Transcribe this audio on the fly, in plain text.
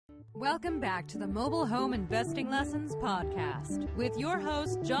Welcome back to the Mobile Home Investing Lessons podcast with your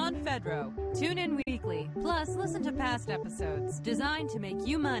host, John Fedro. Tune in weekly, plus listen to past episodes designed to make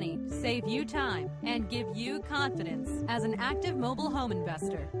you money, save you time, and give you confidence as an active mobile home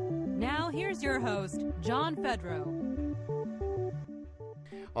investor. Now, here's your host, John Fedro.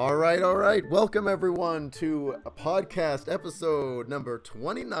 All right. Welcome, everyone, to a podcast episode number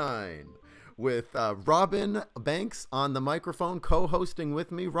 29. With Robin Banks on the microphone, co-hosting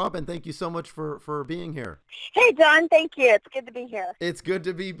with me. Robin, thank you so much for being here. Hey, John, thank you. It's good to be here. It's good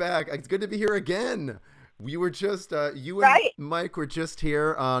to be back. It's good to be here again. We were just, you and right. Mike were just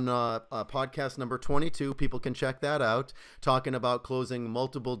here on podcast number 22. People can check that out, talking about closing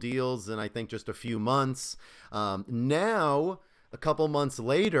multiple deals in, I think, just a few months. Now, a couple months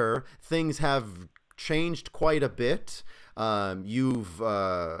later, things have changed quite a bit. Well,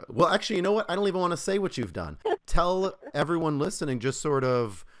 actually, you know what? I don't even want to say what you've done. Tell everyone listening just sort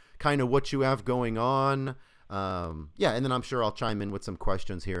of kind of what you have going on. And then I'm sure I'll chime in with some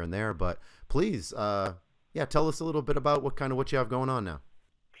questions here and there, but please, tell us a little bit about what you have going on now.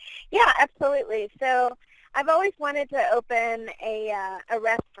 Yeah, absolutely. So I've always wanted to open a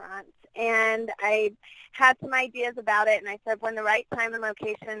restaurant, and I had some ideas about it, and I said when the right time and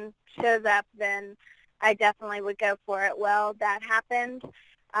location shows up, then I definitely would go for it. Well, that happened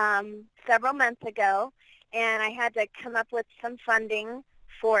several months ago, and I had to come up with some funding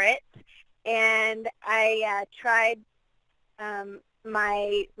for it. And I tried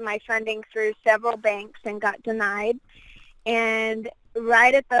my funding through several banks and got denied. And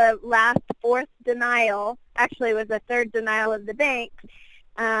right at the fourth denial, actually it was the third denial of the bank,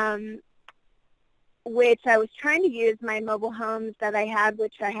 which I was trying to use my mobile homes that I had,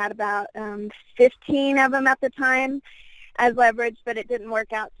 which I had about 15 of them at the time as leverage, but it didn't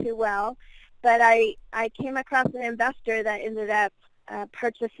work out too well. But I came across an investor that ended up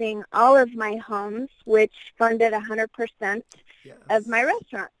purchasing all of my homes, which funded 100% of my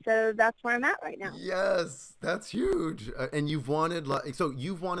restaurant. So that's where I'm at right now. Yes, that's huge. And you've wanted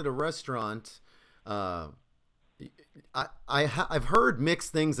a restaurant. I've heard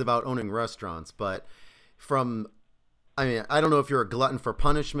mixed things about owning restaurants, but I don't know if you're a glutton for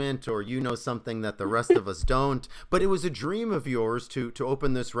punishment or you know something that the rest of us don't, but it was a dream of yours to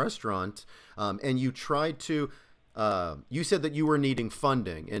open this restaurant, and you tried to, you said that you were needing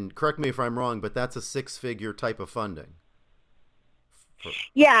funding, and correct me if I'm wrong, but that's a six-figure type of funding.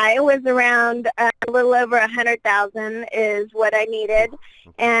 Yeah, it was around a little over $100,000 is what I needed,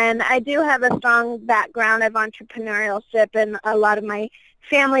 and I do have a strong background of entrepreneurship, and a lot of my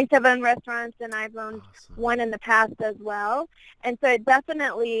families have owned restaurants, and I've owned one in the past as well, and so it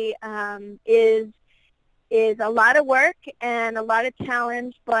definitely is a lot of work and a lot of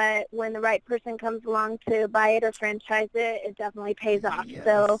challenge, but when the right person comes along to buy it or franchise it, it definitely pays off. Yes.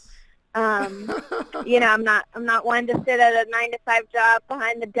 So. I'm not one to sit at a 9-to-5 job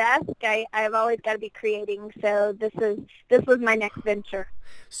behind the desk. I've always got to be creating. So this was my next venture.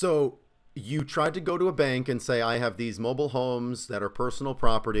 So you tried to go to a bank and say, I have these mobile homes that are personal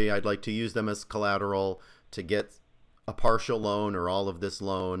property. I'd like to use them as collateral to get a partial loan or all of this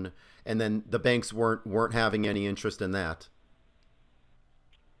loan. And then the banks weren't having any interest in that.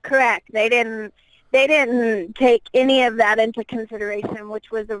 Correct. They didn't take any of that into consideration,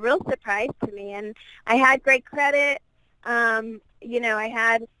 which was a real surprise to me. And I had great credit. I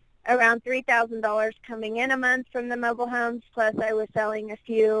had around $3,000 coming in a month from the mobile homes, plus I was selling a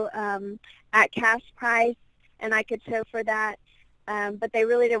few at cash price, and I could show for that. But they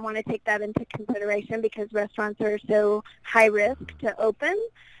really didn't want to take that into consideration because restaurants are so high risk to open.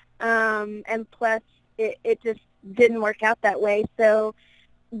 And plus, it just didn't work out that way. So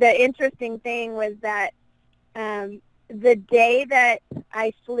the interesting thing was that the day that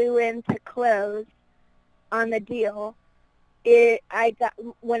I flew in to close on the deal,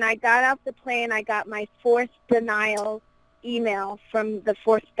 when I got off the plane, I got my fourth denial email from the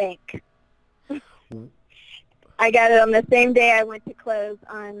fourth bank. I got it on the same day I went to close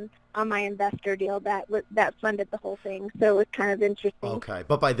on my investor deal that funded the whole thing. So it was kind of interesting. Okay,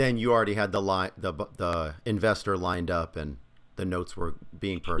 but by then you already had the investor lined up and the notes were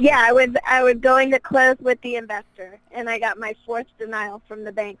being purchased. Yeah, I was going to close with the investor, and I got my fourth denial from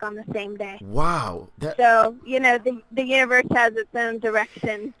the bank on the same day. Wow. So, the universe has its own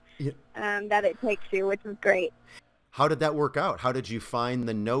direction that it takes you, which is great. How did that work out? How did you find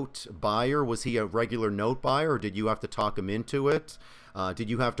the note buyer? Was he a regular note buyer, or did you have to talk him into it? Did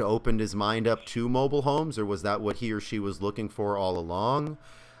you have to open his mind up to mobile homes, or was that what he or she was looking for all along?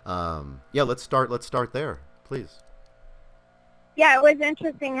 Let's start there, please. Yeah, it was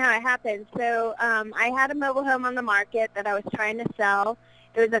interesting how it happened. So I had a mobile home on the market that I was trying to sell,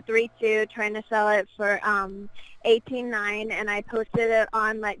 It was a 3-2 trying to sell it for 18.9, and I posted it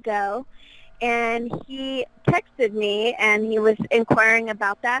on Let Go. And he texted me, and he was inquiring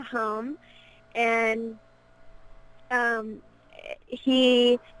about that home, and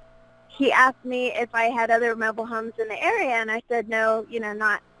he asked me if I had other mobile homes in the area, and I said no,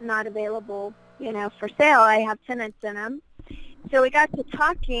 not available, for sale. I have tenants in them. So we got to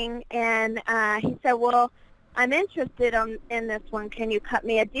talking, and he said, well, I'm interested in this one. Can you cut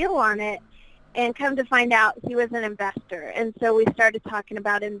me a deal on it? And come to find out, he was an investor. And so we started talking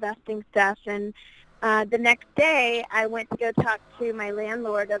about investing stuff. And the next day, I went to go talk to my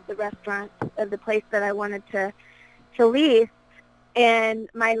landlord of the restaurant, of the place that I wanted to lease. And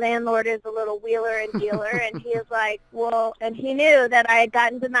my landlord is a little wheeler and dealer. And he is like, well, and he knew that I had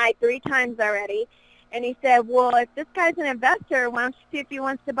gotten denied 3 times already. And he said, well, if this guy's an investor, why don't you see if he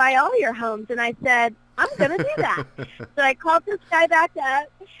wants to buy all your homes? And I said, I'm going to do that. So I called this guy back up,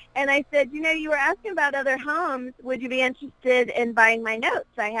 and I said, you were asking about other homes. Would you be interested in buying my notes?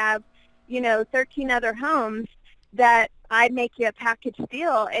 I have, 13 other homes that I'd make you a package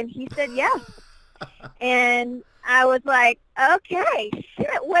deal. And he said, yes. And I was like, okay, shit,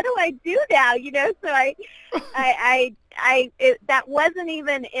 what do I do now? So that wasn't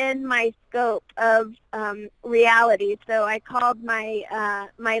even in my scope of reality. So I called my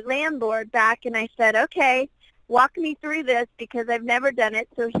landlord back, and I said, okay, walk me through this, because I've never done it.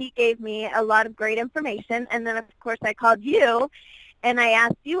 So he gave me a lot of great information. And then, of course, I called you, and I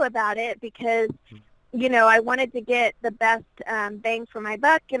asked you about it because, I wanted to get the best bang for my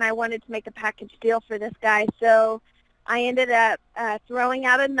buck, and I wanted to make a package deal for this guy. So I ended up throwing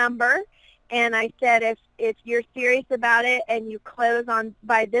out a number, and I said, if you're serious about it and you close on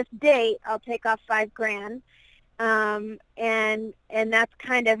by this date, I'll take off $5,000. And that's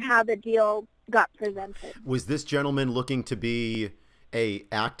kind of how the deal got presented. Was this gentleman looking to be a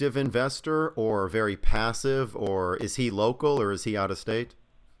active investor or very passive, or is he local or is he out of state?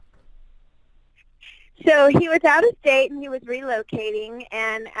 So he was out of state, and he was relocating,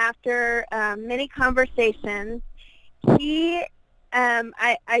 and after many conversations, he,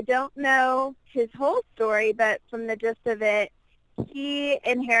 I don't know his whole story, but from the gist of it, he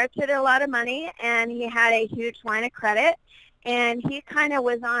inherited a lot of money, and he had a huge line of credit, and he kind of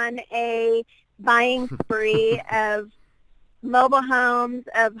was on a buying spree of mobile homes,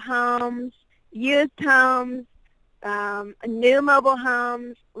 used homes, new mobile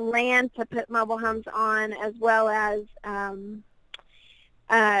homes, land to put mobile homes on, as well as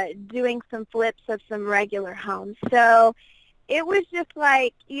doing some flips of some regular homes. So it was just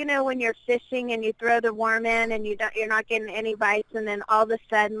like, when you're fishing and you throw the worm in and you're not getting any bites, and then all of a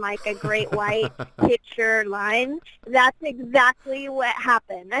sudden, like a great white hits your line. That's exactly what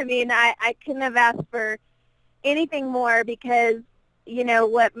happened. I mean, I couldn't have asked for anything more, because,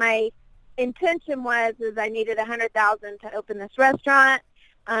 what my intention was is I needed $100,000 to open this restaurant.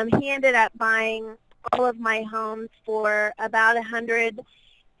 He ended up buying all of my homes for about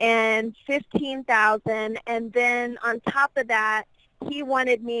 $115,000, and then on top of that, he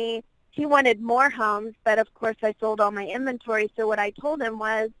wanted more homes, but of course I sold all my inventory. So what I told him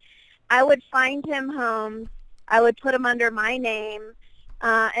was I would find him homes, I would put them under my name,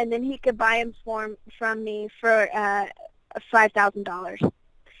 and then he could buy them from me for $5,000.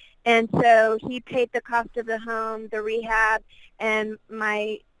 And so he paid the cost of the home, the rehab, and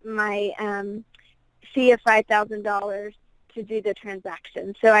my fee of $5,000 to do the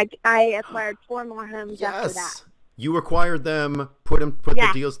transaction. So I acquired 4 more homes after that. You acquired them, put Yeah.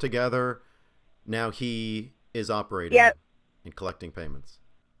 the deals together. Now he is operating and collecting payments.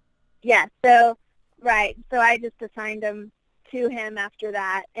 Yeah. So right. So I just assigned them to him after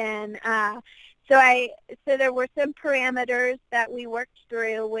that, and so there were some parameters that we worked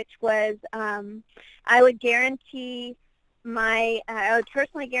through, which was I would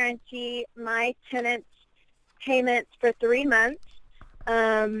personally guarantee my tenants payments for 3 months,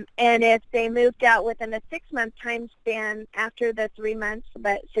 and if they moved out within a 6-month time span after the 3 months,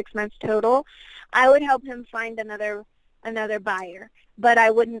 but 6 months total, I would help him find another buyer, but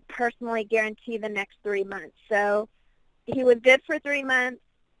I wouldn't personally guarantee the next 3 months. So he was good for 3 months.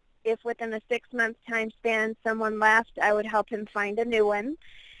 If within a 6-month time span someone left, I would help him find a new one.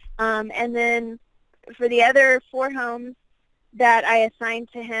 And then for the other 4 homes that I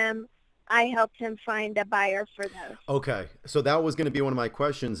assigned to him, I helped him find a buyer for those. Okay, so that was going to be one of my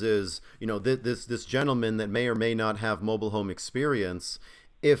questions is, this gentleman that may or may not have mobile home experience,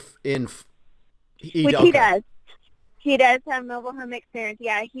 he does. He does have mobile home experience.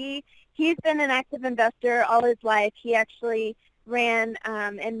 Yeah, he's been an active investor all his life. He actually ran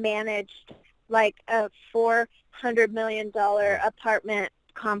and managed like a $400 million apartment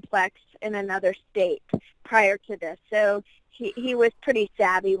complex in another state prior to this. So he was pretty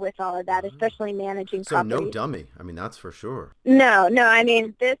savvy with all of that, especially managing So properties. no dummy. I mean, that's for sure. No, I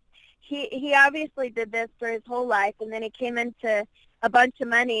mean, he obviously did this for his whole life, and then he came into a bunch of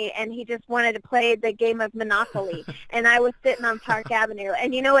money, and he just wanted to play the game of Monopoly. And I was sitting on Park Avenue.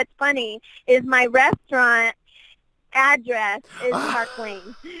 And you know what's funny is my restaurant address is Park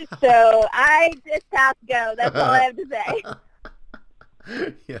Lane. So I just have to go. That's all I have to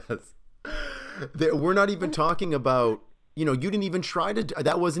say. Yes. We're not even talking about, you didn't even try to,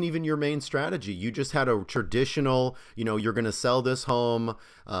 that wasn't even your main strategy. You just had a traditional, you're going to sell this home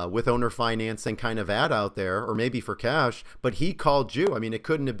with owner financing kind of ad out there, or maybe for cash, but he called you. I mean, it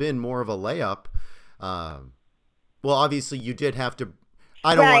couldn't have been more of a layup. Well, obviously you did have to,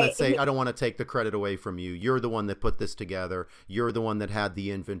 I don't want to take the credit away from you. You're the one that put this together. You're the one that had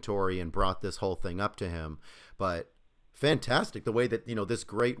the inventory and brought this whole thing up to him. But fantastic the way that, this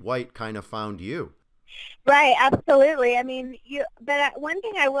great white kind of found you. Right, absolutely. I mean, but one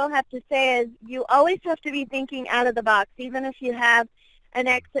thing I will have to say is you always have to be thinking out of the box, even if you have an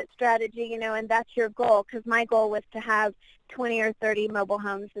exit strategy, and that's your goal, because my goal was to have 20 or 30 mobile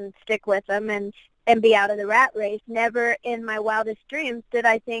homes and stick with them and be out of the rat race. Never in my wildest dreams did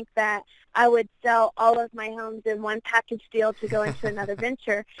I think that I would sell all of my homes in one package deal to go into another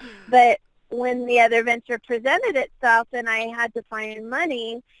venture. But when the other venture presented itself and I had to find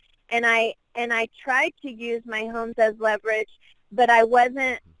money, and I tried to use my homes as leverage, but I had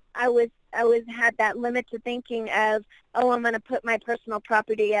that limited thinking of, I'm going to put my personal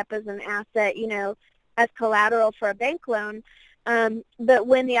property up as an asset, as collateral for a bank loan. But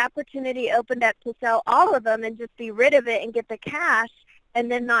when the opportunity opened up to sell all of them and just be rid of it and get the cash and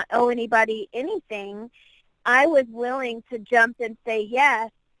then not owe anybody anything, I was willing to jump and say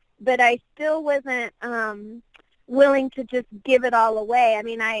yes, but I still wasn't willing to just give it all away. I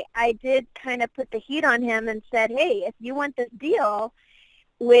mean, I did kind of put the heat on him and said, hey, if you want this deal,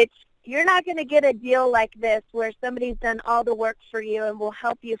 which you're not going to get a deal like this where somebody's done all the work for you and will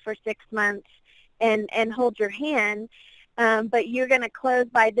help you for 6 months and hold your hand, but you're going to close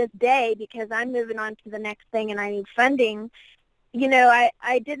by this day because I'm moving on to the next thing and I need funding.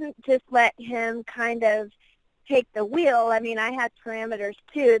 I didn't just let him kind of take the wheel. I mean, I had parameters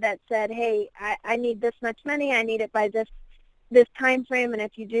too that said, hey, I need this much money. I need it by this time frame, and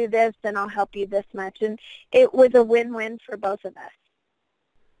if you do this, then I'll help you this much. And it was a win-win for both of us.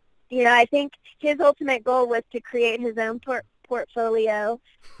 I think his ultimate goal was to create his own portfolio,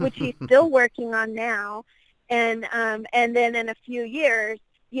 which he's still working on now, and then in a few years,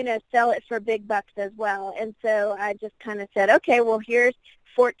 sell it for big bucks as well. And so I just kind of said, okay, well, here's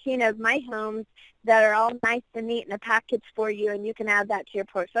 14 of my homes that are all nice and neat in a package for you, and you can add that to your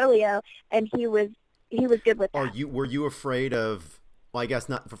portfolio. And he was good with that. Were you afraid of, well, I guess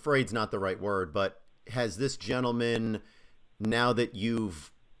not, afraid's not the right word, but has this gentleman, now that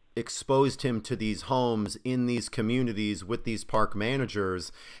you've exposed him to these homes in these communities with these park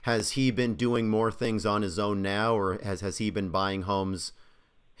managers, has he been doing more things on his own now, or has he been buying homes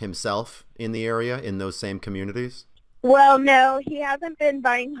himself in the area, in those same communities? Well, no, he hasn't been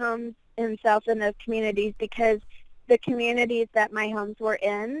buying homes himself in those communities, because the communities that my homes were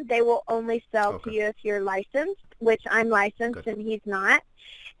in, they will only sell to you if you're licensed, which I'm licensed and he's not.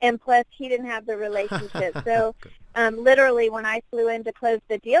 And plus, he didn't have the relationship. So literally when I flew in to close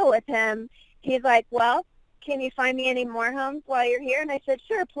the deal with him, he's like, well, can you find me any more homes while you're here? And I said,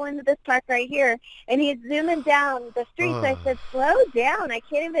 sure, pull into this park right here. And he's zooming down the streets. I said, slow down. I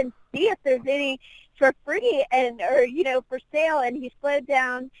can't even see if there's any for free or for sale. And he slowed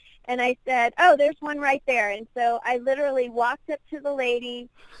down. And I said, oh, there's one right there. And so I literally walked up to the lady.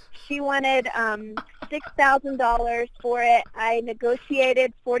 She wanted $6,000 for it. I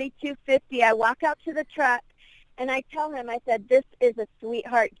negotiated $4,250. I walk out to the truck, and I tell him, I said, this is a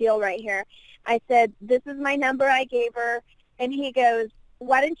sweetheart deal right here. I said, this is my number I gave her. And he goes,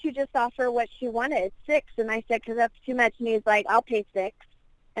 why didn't you just offer what she wanted, $6? And I said, because that's too much. And he's like, I'll pay $6.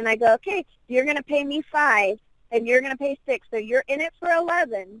 And I go, okay, you're going to pay me $5, and you're going to pay $6. So you're in it for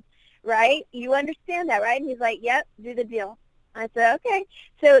 $11. Right? You understand that, right? And he's like, yep, do the deal. I said, okay.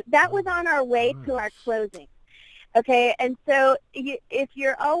 So that was on our way to our closing. Okay, and so if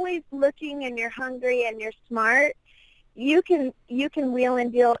you're always looking and you're hungry and you're smart, you can wheel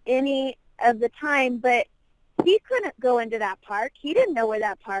and deal any of the time, but he couldn't go into that park. He didn't know where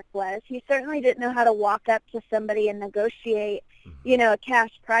that park was. He certainly didn't know how to walk up to somebody and negotiate, a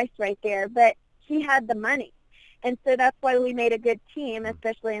cash price right there, but he had the money. And so that's why we made a good team,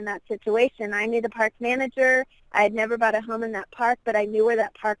 especially in that situation. I knew the park manager. I had never bought a home in that park, but I knew where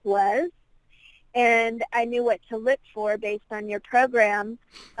that park was. and I knew what to look for based on your program,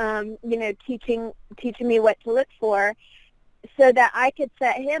 teaching me what to look for, so that I could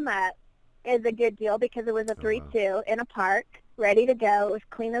set him up as a good deal, because it was a 3-2 in a park, ready to go. It was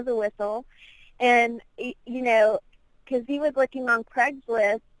clean as a whistle. And, because he was looking on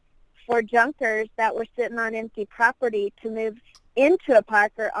Craigslist for junkers that were sitting on empty property to move into a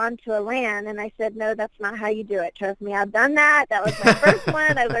park or onto a land. And I said, no, that's not how you do it. Trust me, I've done that. That was my first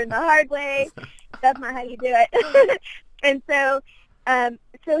one. I learned the hard way. That's not how you do it. And so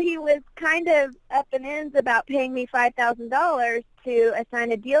he was kind of up in ends about paying me $5,000 to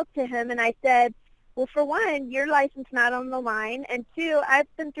assign a deal to him. And I said, well, for one, your license not on the line, and two,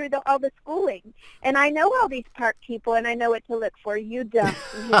 I've been through all the schooling, and I know all these park people, and I know what to look for. You don't.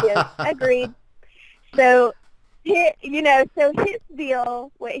 And he goes, agreed. So, so his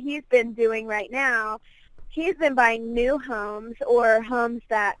deal, what he's been doing right now, he's been buying new homes or homes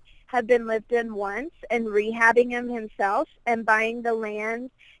that have been lived in once and rehabbing them himself and buying the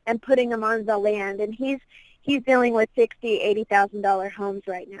land and putting them on the land. And he's dealing with $60,000, $80,000 homes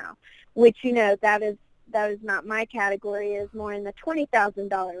right now, which, that is not my category, is more in the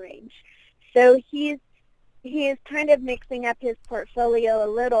 $20,000 range. So he is kind of mixing up his portfolio a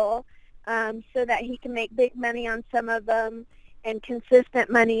little, so that he can make big money on some of them and consistent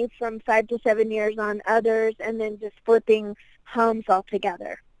money from 5 to 7 years on others, and then just flipping homes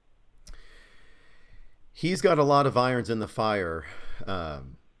altogether. He's got a lot of irons in the fire.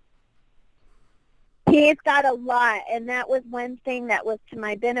 He's got a lot, and that was one thing that was to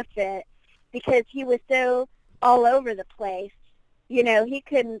my benefit, because he was so all over the place. He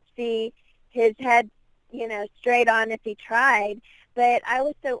couldn't see his head, straight on if he tried, but I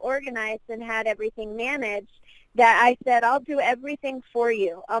was so organized and had everything managed that I said, I'll do everything for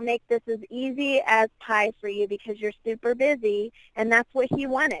you. I'll make this as easy as pie for you because you're super busy, and that's what he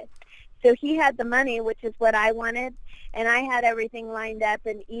wanted. So he had the money, which is what I wanted, and I had everything lined up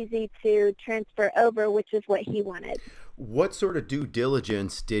and easy to transfer over, which is what he wanted. What sort of due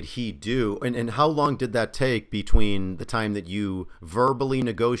diligence did he do, and how long did that take between the time that you verbally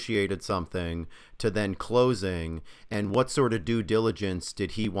negotiated something to then closing, and what sort of due diligence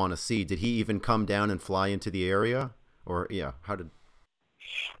did he want to see? Did he even come down and fly into the area? Or, how did...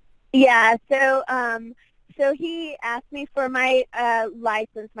 Yeah, so he asked me for my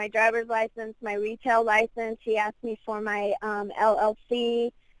license, my driver's license, my retail license. He asked me for my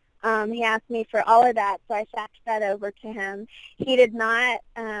LLC. He asked me for all of that, so I faxed that over to him. He did not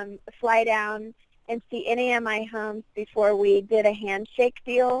fly down and see any of my homes before we did a handshake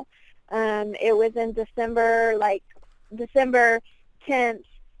deal. It was in December 10th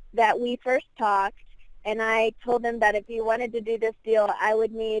that we first talked, and I told him that if he wanted to do this deal, I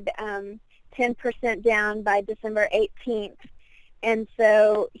would need 10% down by December 18th. And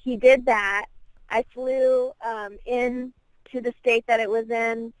so he did that. I flew in to the state that it was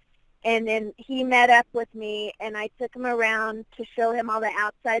in, and then he met up with me, and I took him around to show him all the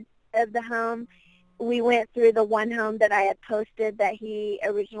outside of the home. We went through the one home that I had posted that he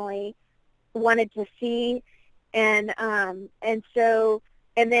originally wanted to see, and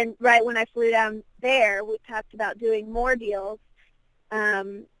then right when I flew down there, we talked about doing more deals.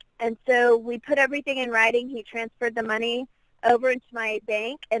 And so we put everything in writing. He transferred the money over into my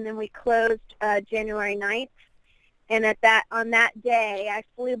bank, and then we closed January 9th. And on that day, I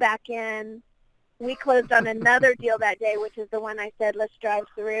flew back in. We closed on another deal that day, which is the one I said, let's drive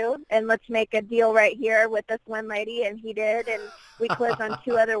through and let's make a deal right here with this one lady, and he did. And we closed on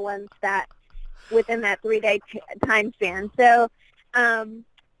two other ones that within that 3-day time span. So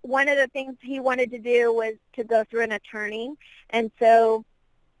one of the things he wanted to do was to go through an attorney, and so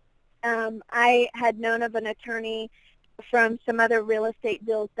I had known of an attorney from some other real estate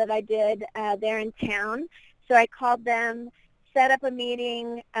deals that I did there in town. So I called them, set up a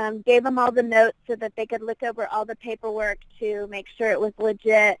meeting, gave them all the notes so that they could look over all the paperwork to make sure it was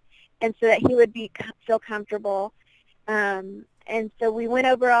legit, and so that he would feel comfortable. And so we went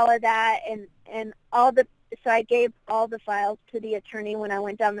over all of that, and so I gave all the files to the attorney when I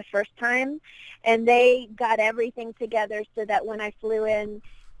went down the first time, and they got everything together so that when I flew in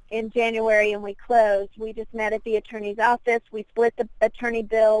January and we closed, we just met at the attorney's office. We split the attorney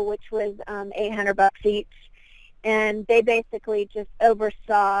bill, which was $800 each, and they basically just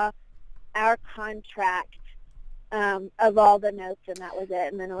oversaw our contract of all the notes, and that was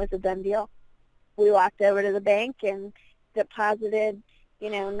it. And then it was a done deal. We walked over to the bank and deposited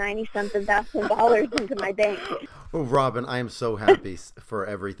 $90-something thousand into my bank. Well, Robin, I am so happy for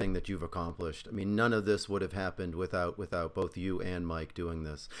everything that you've accomplished. I mean, none of this would have happened without both you and Mike doing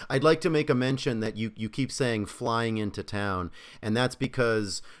this. I'd like to make a mention that you keep saying flying into town, and that's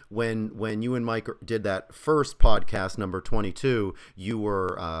because when you and Mike did that first podcast, number 22, you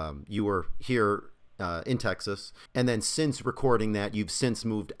were here in Texas, and then since recording that, you've since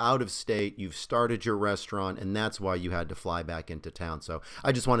moved out of state, you've started your restaurant, and that's why you had to fly back into town. So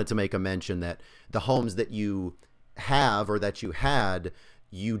I just wanted to make a mention that the homes that you have or that you had,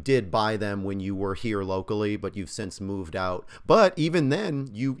 you did buy them when you were here locally, but you've since moved out. But even then,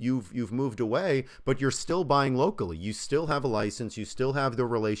 you've moved away, but you're still buying locally. You still have a license. You still have the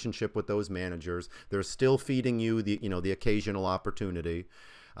relationship with those managers. They're still feeding you the occasional opportunity.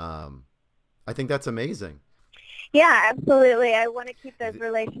 I think that's amazing. Yeah, absolutely. I want to keep those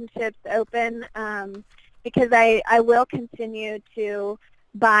relationships open because I will continue to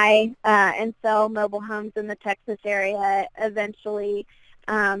buy and sell mobile homes in the Texas area eventually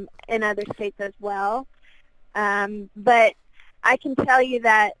in other states as well. But I can tell you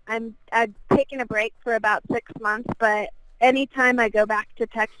that I've taken a break for about 6 months, but anytime I go back to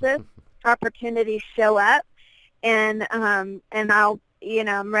Texas, opportunities show up, and I'll,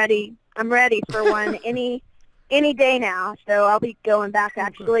 I'm ready for one any day now. So I'll be going back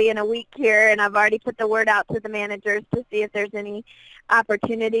actually in a week here, and I've already put the word out to the managers to see if there's any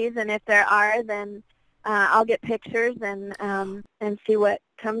opportunities, and if there are, then I'll get pictures and see what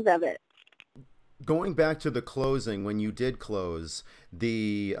comes of it. Going back to the closing, when you did close,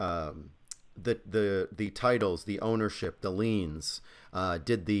 the titles, the ownership, the liens,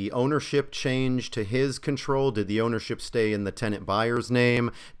 did the ownership change to his control? Did the ownership stay in the tenant buyer's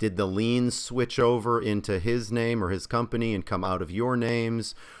name? Did the liens switch over into his name or his company and come out of your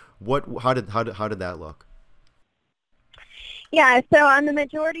names? How did that look? Yeah, so on the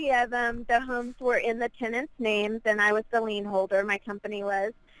majority of them, the homes were in the tenants' names, and I was the lien holder. My company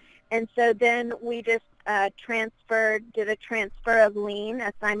was. And so then we just did a transfer of lien,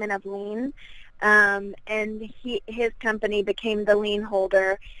 assignment of lien, and his company became the lien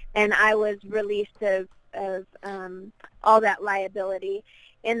holder, and I was released of all that liability.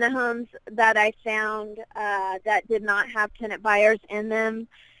 In the homes that I found that did not have tenant buyers in them,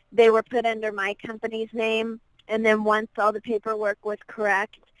 they were put under my company's name, and then once all the paperwork was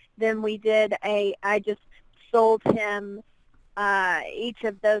correct, then I just sold him each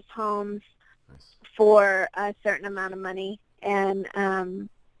of those homes for a certain amount of money, and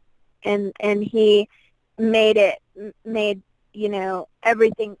he made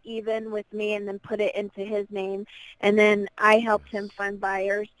everything even with me, and then put it into his name, and then I helped him find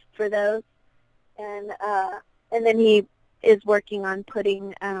buyers for those, and then he is working on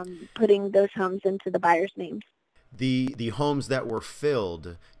putting those homes into the buyers' names. The homes that were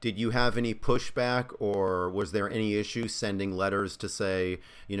filled, did you have any pushback, or was there any issue sending letters to say,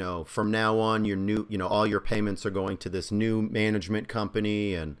 from now on your new, all your payments are going to this new management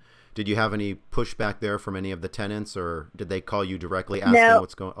company? And did you have any pushback there from any of the tenants, or did they call you directly asking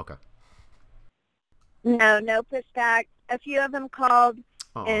what's going? Okay. No pushback. A few of them called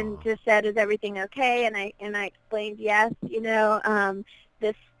and just said, "Is everything okay?" And I explained, yes.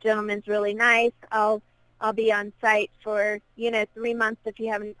 This gentleman's really nice. I'll be on site for 3 months if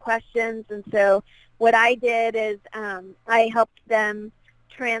you have any questions. And so what I did is I helped them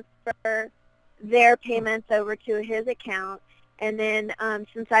transfer their payments over to his account. And then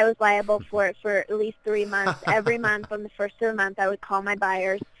since I was liable for it for at least 3 months, every month on the first of the month, I would call my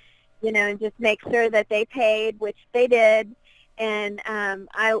buyers, and just make sure that they paid, which they did. And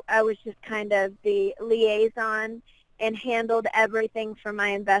I was just kind of the liaison and handled everything for my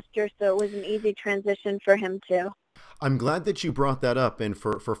investor, so it was an easy transition for him too. I'm glad that you brought that up. And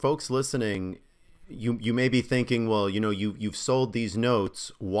for folks listening, you may be thinking, well, you've sold these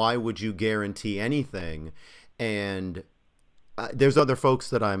notes. Why would you guarantee anything? And there's other folks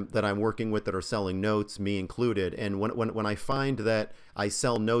that I'm working with that are selling notes, me included. And when I find that I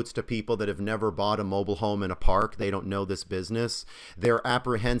sell notes to people that have never bought a mobile home in a park, they don't know this business, they're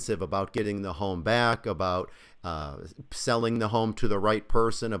apprehensive about getting the home back, about selling the home to the right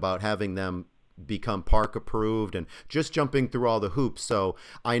person, about having them become park approved, and just jumping through all the hoops. So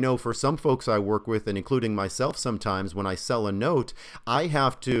I know for some folks I work with, and including myself sometimes, when I sell a note, I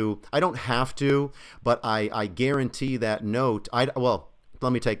don't have to, but I guarantee that note.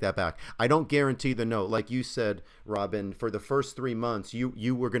 Let me take that back. I don't guarantee the note. Like you said, Robin, for the first 3 months,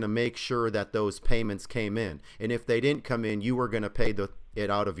 you were going to make sure that those payments came in. And if they didn't come in, you were going to pay it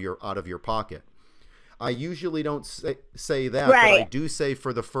out of your pocket. I usually don't say that, but I Right. do say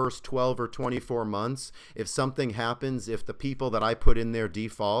for the first 12 or 24 months, if something happens, if the people that I put in there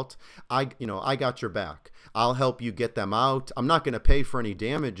default, I got your back. I'll help you get them out. I'm not going to pay for any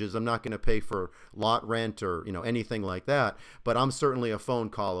damages. I'm not going to pay for lot rent or, anything like that, but I'm certainly a phone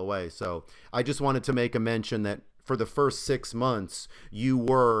call away. So I just wanted to make a mention that for the first 6 months, you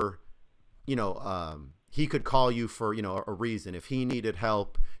were, he could call you for, a reason. If he needed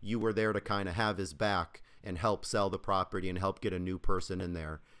help, you were there to kind of have his back and help sell the property and help get a new person in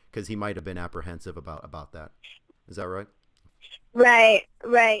there, because he might have been apprehensive about that. Is that right? Right,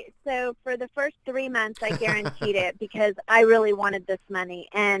 right. So for the first 3 months, I guaranteed it because I really wanted this money,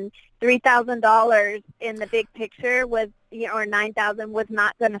 and $3,000 in the big picture was, or $9,000 was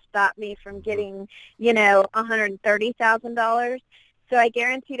not going to stop me from getting, $130,000. So I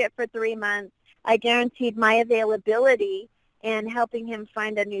guaranteed it for 3 months. I guaranteed my availability and helping him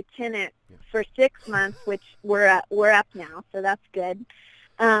find a new tenant for 6 months, which we're up now, so that's good.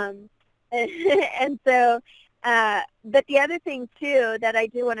 And so, but the other thing too that I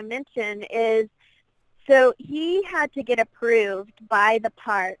do want to mention is, so he had to get approved by the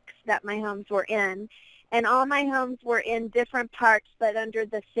parks that my homes were in, and all my homes were in different parks but under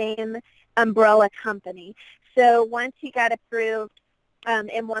the same umbrella company. So once he got approved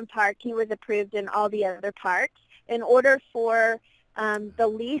in one park, he was approved in all the other parks in order for the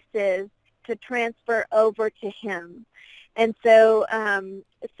leases to transfer over to him. And so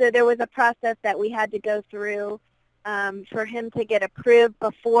so there was a process that we had to go through for him to get approved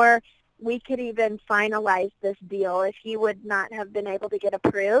before we could even finalize this deal. If he would not have been able to get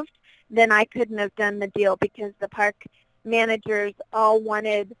approved, then I couldn't have done the deal, because the park managers all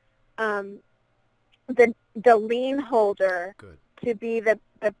wanted the lien holder to be the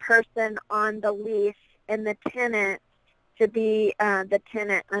person on the lease, and the tenant to be the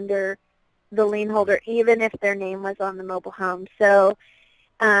tenant under the lien holder, even if their name was on the mobile home. So,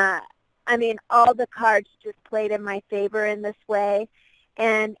 all the cards just played in my favor in this way.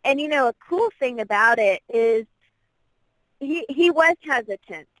 And a cool thing about it is he was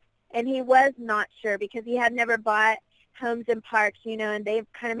hesitant, and he was not sure because he had never bought homes in parks, and they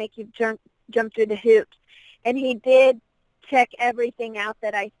kind of make you jump through the hoops. And he did check everything out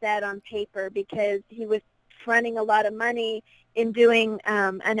that I said on paper, because he was fronting a lot of money in doing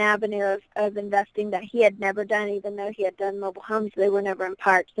an avenue of investing that he had never done, even though he had done mobile homes. They were never in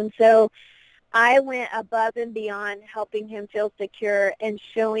parks. And so I went above and beyond helping him feel secure and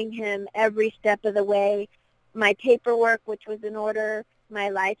showing him every step of the way my paperwork, which was in order, my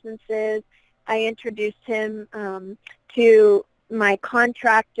licenses. I introduced him to my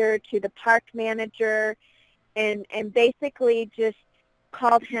contractor, to the park manager, and basically just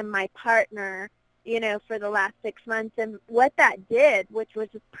called him my partner, for the last 6 months. And what that did, which was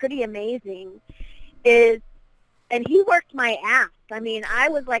pretty amazing, is, and he worked my ass. I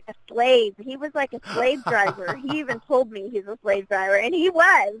was like a slave. He was like a slave driver. He even told me he's a slave driver, and he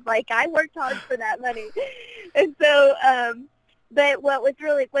was. I worked hard for that money. And so, but what's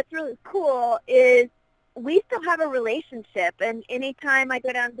really cool is we still have a relationship. And anytime I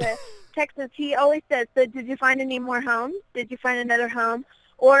go down to Texas, he always says, "So did you find any more homes? Did you find another home?"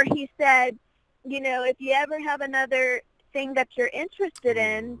 Or he said, if you ever have another thing that you're interested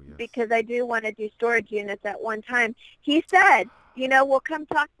in, yes, because I do want to do storage units at one time, he said, well, come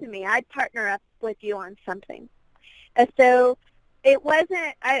talk to me. I'd partner up with you on something. So it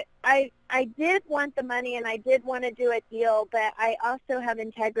wasn't, I did want the money, and I did want to do a deal, but I also have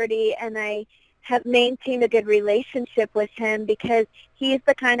integrity, and I have maintained a good relationship with him, because he's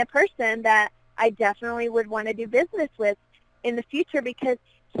the kind of person that I definitely would want to do business with in the future, because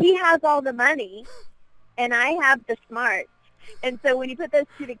he has all the money and I have the smarts. And so when you put those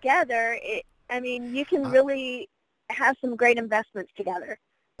two together, you can really have some great investments together.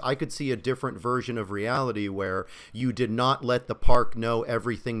 I could see a different version of reality where you did not let the park know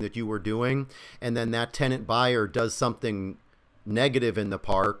everything that you were doing, and then that tenant buyer does something negative in the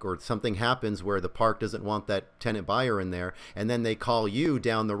park, or something happens where the park doesn't want that tenant buyer in there, and then they call you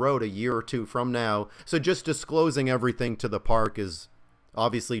down the road a year or two from now. So just disclosing everything to the park is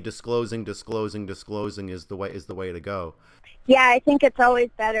obviously disclosing is the way to go. Yeah, I think it's always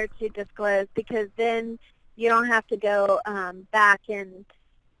better to disclose, because then you don't have to go back and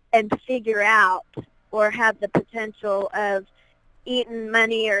figure out, or have the potential of eating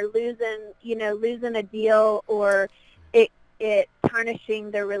money, or losing a deal, or it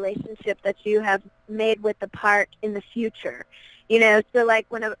tarnishing the relationship that you have made with the park in the future. So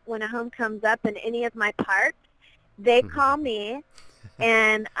when a home comes up in any of my parks, they call me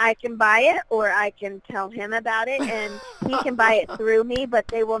and I can buy it or I can tell him about it, and he can buy it through me, but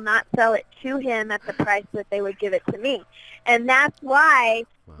they will not sell it to him at the price that they would give it to me. And that's why,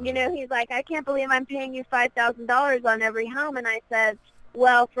 you know, he's like, I can't believe I'm paying you $5,000 on every home. And I said,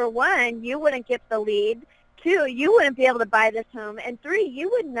 well, for one, you wouldn't get the lead. Two, you wouldn't be able to buy this home. And three, you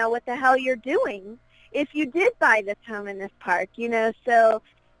wouldn't know what the hell you're doing if you did buy this home in this park, you know. So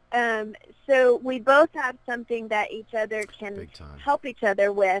so we both have something that each other can help each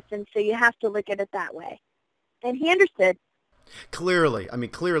other with, and so you have to look at it that way. And he understood. Clearly. I mean,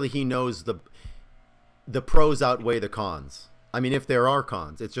 clearly he knows the pros outweigh the cons. I mean, if there are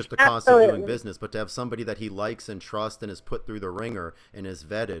cons, it's just the cost of doing business. But to have somebody that he likes and trusts and is put through the ringer and is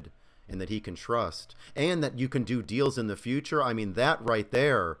vetted and that he can trust and that you can do deals in the future, I mean, that right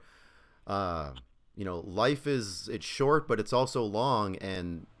there, you know, life it's short, but it's also long.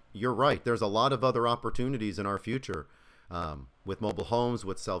 And you're right. There's a lot of other opportunities in our future with mobile homes,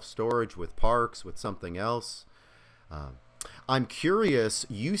 with self-storage, with parks, with something else. I'm curious,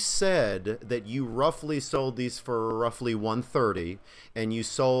 you said that you roughly sold these for roughly $130, and you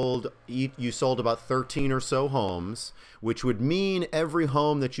sold about 13 or so homes, which would mean every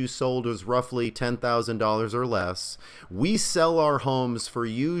home that you sold was roughly $10,000 or less. We sell our homes for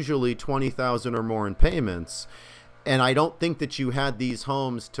usually $20,000 or more in payments, and I don't think that you had these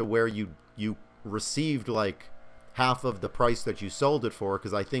homes to where you received like half of the price that you sold it for,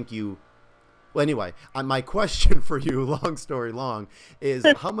 because I think you... Well, anyway, my question for you, long story long, is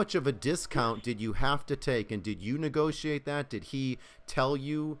how much of a discount did you have to take, and did you negotiate that? Did he tell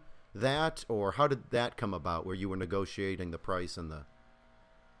you that, or how did that come about where you were negotiating the price and the...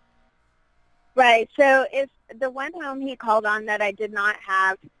 Right. So if the one home he called on that I did not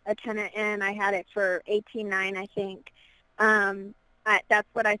have a tenant in, I had it for $18,900, I think. That's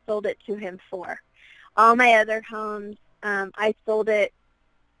what I sold it to him for. All my other homes, I sold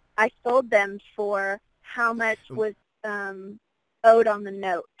them for how much was owed on the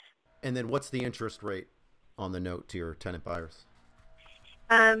note. And then what's the interest rate on the note to your tenant buyers?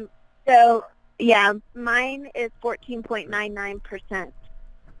 So, yeah, mine is 14.99%.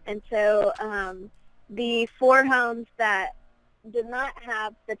 And so the 4 homes that did not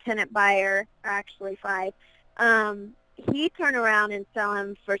have the tenant buyer, or actually 5, he turned around and sell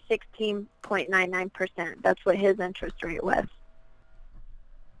them for 16.99%. That's what his interest rate was.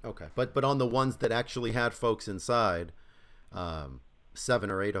 Okay, but on the ones that actually had folks inside,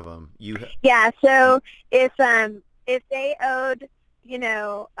 7 or 8 of them, yeah. So if they owed, you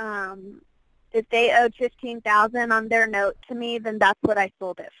know, if they owed $15,000 on their note to me, then that's what I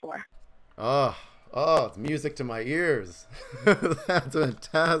sold it for. Oh, it's music to my ears. That's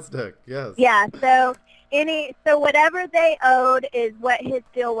fantastic. Yes. Yeah. So whatever they owed is what his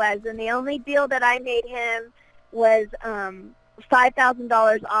deal was, and the only deal that I made him was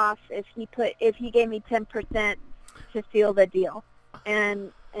 $5,000 off if he gave me 10% to seal the deal,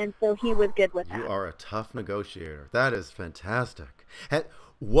 and so he was good with that. You are a tough negotiator. That is fantastic.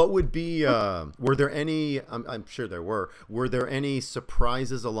 What would be? Were there any? I'm sure there were. Were there any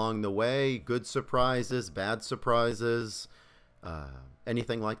surprises along the way? Good surprises, bad surprises,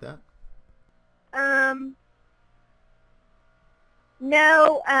 anything like that?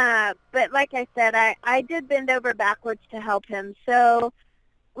 No, but like I said, I did bend over backwards to help him. So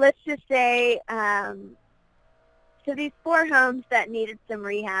let's just say, to these 4 homes that needed some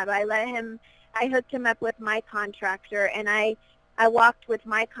rehab, I hooked him up with my contractor, and I walked with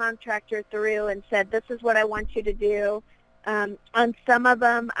my contractor through and said, this is what I want you to do. On some of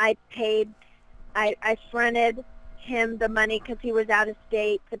them, I fronted him the money because he was out of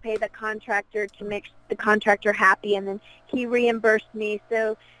state to pay the contractor to make the contractor happy, and then he reimbursed me.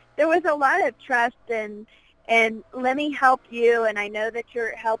 So there was a lot of trust and let me help you, and I know that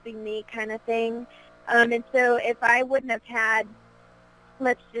you're helping me kind of thing. And so if I wouldn't have had,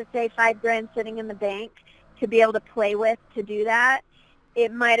 let's just say, $5,000 sitting in the bank to be able to play with to do that,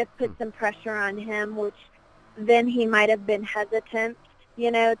 it might have put some pressure on him, which then he might have been hesitant, you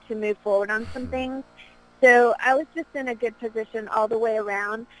know, to move forward on some things. So I was just in a good position all the way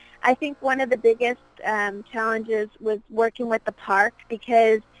around. I think one of the biggest challenges was working with the park,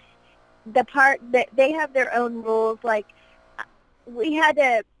 because the park, they have their own rules. Like, we had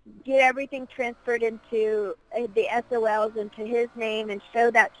to get everything transferred into the SOLs into his name and show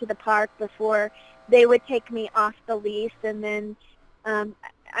that to the park before they would take me off the lease. And then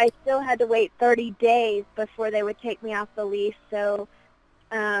I still had to wait 30 days before they would take me off the lease. So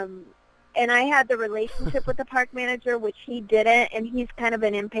and I had the relationship with the park manager, which he didn't, and he's kind of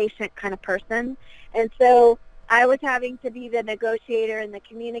an impatient kind of person. And so I was having to be the negotiator and the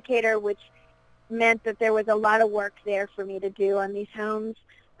communicator, which meant that there was a lot of work there for me to do on these homes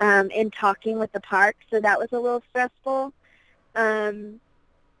in talking with the park, so that was a little stressful. Let's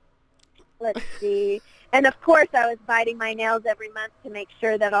see. And, of course, I was biting my nails every month to make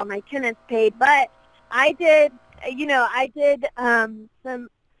sure that all my tenants paid. But I did some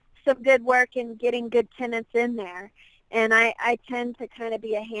good work in getting good tenants in there. And I tend to kind of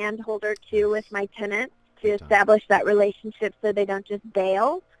be a hand holder, too, with my tenants to establish that relationship so they don't just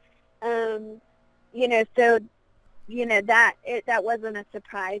bail. That wasn't a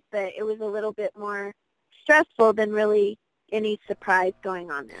surprise, but it was a little bit more stressful than really any surprise going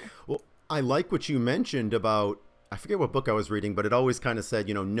on there. Well, I like what you mentioned about, I forget what book I was reading, but it always kind of said,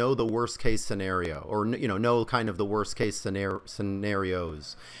 know the worst case scenario, or, know kind of the worst case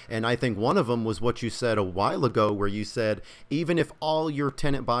scenarios. And I think one of them was what you said a while ago, where you said, even if all your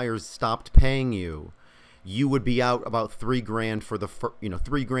tenant buyers stopped paying you, you would be out about $3,000 for the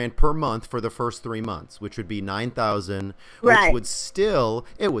 $3,000 per month for the first 3 months, which would be $9,000, right.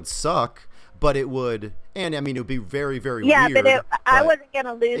 It would suck, but it would, and I mean, it would be very, very weird. But I wasn't going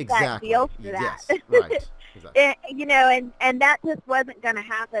to lose that deal for that. Yes, right. Exactly. And that just wasn't going to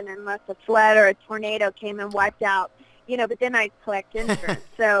happen unless a flood or a tornado came and wiped out, but then I'd collect insurance.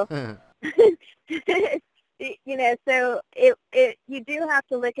 So, so you do have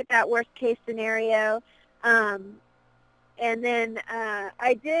to look at that worst case scenario. And then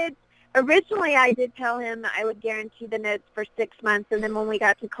originally I did tell him I would guarantee the notes for 6 months, and then when we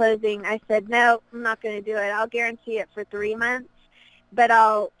got to closing, I said, no, I'm not going to do it. I'll guarantee it for 3 months, but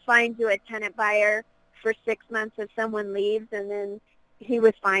I'll find you a tenant buyer for 6 months if someone leaves, and then he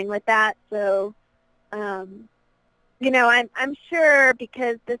was fine with that. So, I'm sure,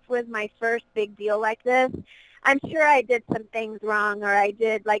 because this was my first big deal like this, I'm sure I did some things wrong, or I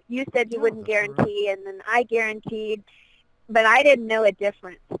did, like you said, you wouldn't guarantee, and then I guaranteed, but I didn't know a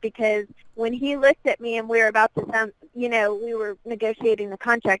difference, because when he looked at me and we were about to we were negotiating the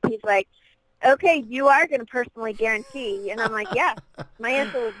contract, he's like, okay, you are going to personally guarantee. And I'm like, yeah. My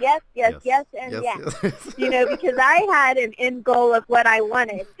answer was yes, and yes. Because I had an end goal of what I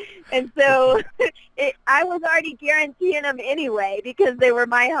wanted. And so I was already guaranteeing them anyway because they were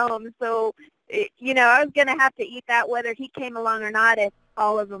my home. So, I was going to have to eat that whether he came along or not if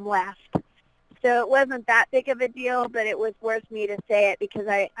all of them left. So it wasn't that big of a deal, but it was worth me to say it because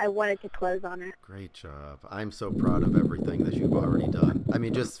I wanted to close on it. Great job. I'm so proud of everything that you've already done. I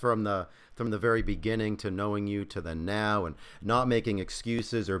mean, just from the very beginning to knowing you to the now, and not making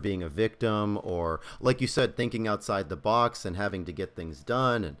excuses or being a victim, or, like you said, thinking outside the box and having to get things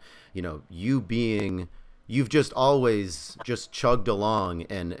done. And, you've just always just chugged along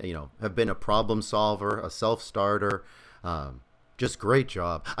and, have been a problem solver, a self-starter. Just great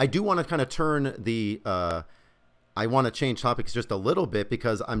job. I do want to kind of turn I want to change topics just a little bit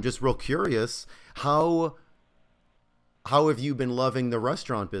because I'm just real curious. How have you been loving the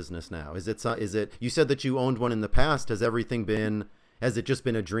restaurant business now? Is it, you said that you owned one in the past. Has it just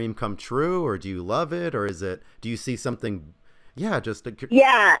been a dream come true, or do you love it, or do you see something? Yeah,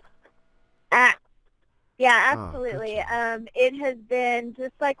 absolutely. It has been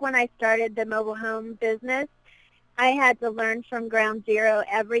just like when I started the mobile home business. I had to learn from ground zero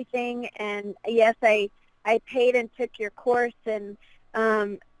everything, and yes, I paid and took your course, and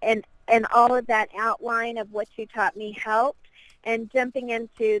all of that outline of what you taught me helped. And jumping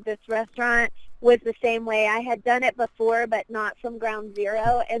into this restaurant was the same way. I had done it before, but not from ground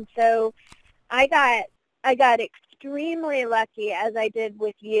zero, and so I got extremely lucky, as I did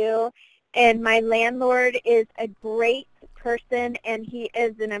with you. And my landlord is a great person, and he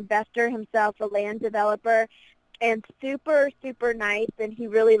is an investor himself, a land developer, and super, super nice, and he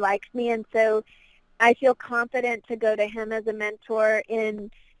really likes me. And so I feel confident to go to him as a mentor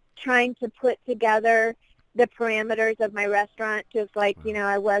in trying to put together the parameters of my restaurant, just like,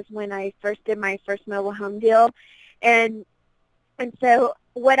 I was when I first did my first mobile home deal. And so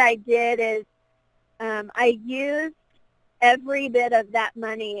what I did is I used every bit of that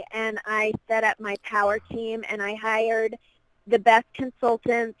money, and I set up my power team, and I hired the best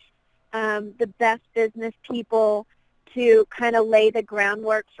consultants, the best business people to kind of lay the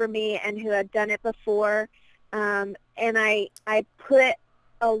groundwork for me and who had done it before. And I put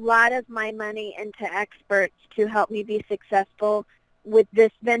a lot of my money into experts to help me be successful with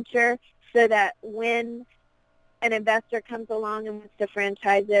this venture, so that when an investor comes along and wants to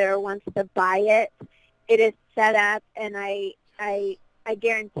franchise it or wants to buy it, it is set up, and I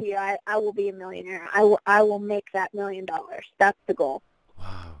guarantee you I will be a millionaire. I will make that $1 million. That's the goal.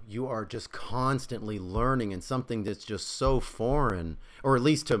 Wow, you are just constantly learning in something that's just so foreign, or at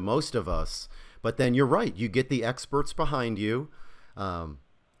least to most of us. But then you're right, you get the experts behind you.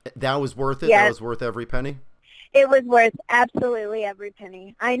 That was worth it? Yes. That was worth every penny? It was worth absolutely every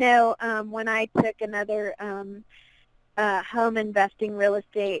penny. I know when I took another home investing real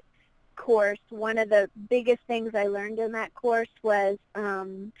estate course, one of the biggest things I learned in that course was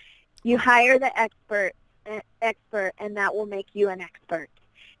you hire the expert, and that will make you an expert.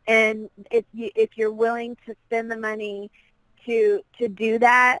 And if you're willing to spend the money to do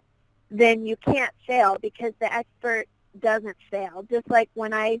that, then you can't fail, because the expert doesn't fail. Just like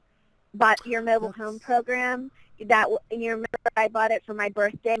when I bought your mobile home program, that you remember I bought it for my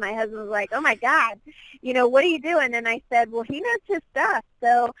birthday. My husband was like, "Oh my God, what are you doing?" And I said, "Well, he knows his stuff,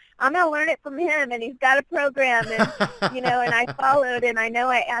 so I'm gonna learn it from him, and he's got a program." And and I followed, and I know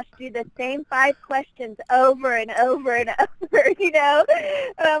I asked you the same 5 questions over and over and over, and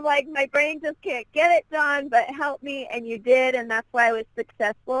I'm like, my brain just can't get it, John, but help me. And you did, and that's why I was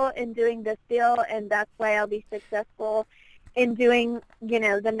successful in doing this deal, and that's why I'll be successful in doing,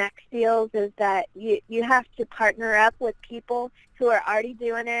 the next deals, is that you have to partner up with people who are already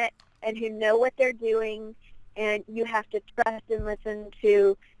doing it and who know what they're doing, and you have to trust and listen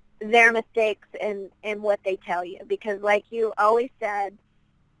to their mistakes and what they tell you. Because like you always said,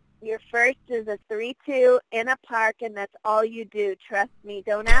 your first is a 3-2 in a park, and that's all you do. Trust me.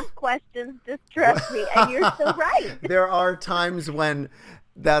 Don't ask questions. Just trust me. And you're so right. There are times when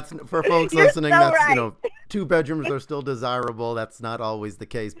that's, for folks You're listening, so that's, right. 2 bedrooms are still desirable. That's not always the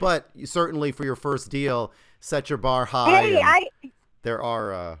case. But you certainly for your first deal, set your bar high. Hey, there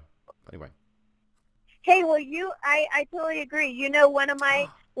are, anyway. Hey, well, I totally agree. One of my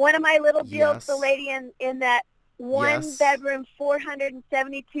little deals, Yes. the lady in that one Yes. bedroom,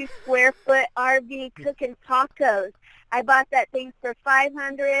 472 square foot RV cooking tacos. I bought that thing for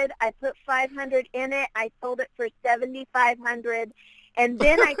 $500. I put $500 in it. I sold it for $7,500. And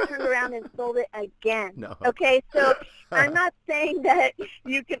then I turned around and sold it again. No. Okay, so I'm not saying that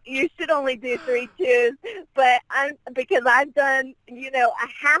you should only do 3-2s, but because I've done a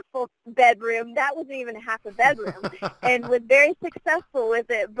half a bedroom. That wasn't even a half a bedroom, and was very successful with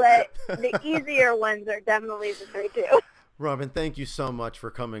it. But the easier ones are definitely the 3-2. Robin, thank you so much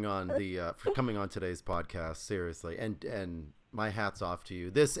for coming on today's podcast. Seriously, and my hat's off to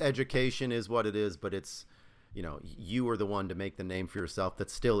you. This education is what it is, but it's. You are the one to make the name for yourself that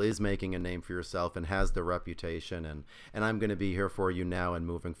still is making a name for yourself and has the reputation. And I'm going to be here for you now and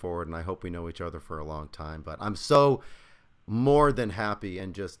moving forward. And I hope we know each other for a long time. But I'm so more than happy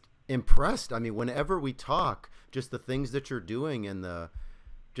and just impressed. I mean, whenever we talk, just the things that you're doing and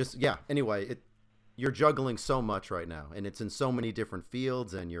anyway, you're juggling so much right now. And it's in so many different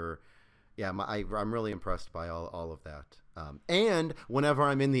fields. And I'm really impressed by all of that. And whenever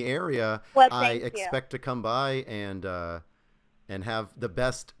I'm in the area, I expect to come by and have the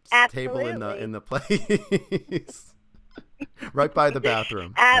best table in the place, right by the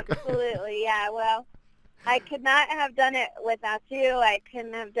bathroom. Absolutely, yeah. Well, I could not have done it without you. I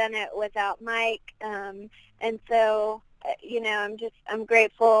couldn't have done it without Mike. And so, I'm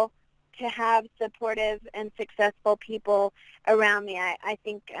grateful to have supportive and successful people around me. I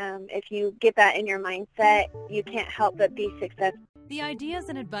think if you get that in your mindset, you can't help but be successful. The ideas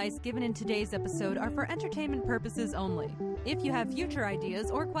and advice given in today's episode are for entertainment purposes only. If you have future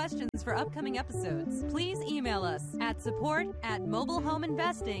ideas or questions for upcoming episodes, please email us at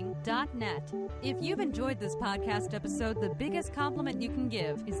support@mobilehomeinvesting.net. If you've enjoyed this podcast episode, the biggest compliment you can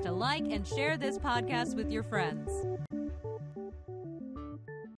give is to like and share this podcast with your friends.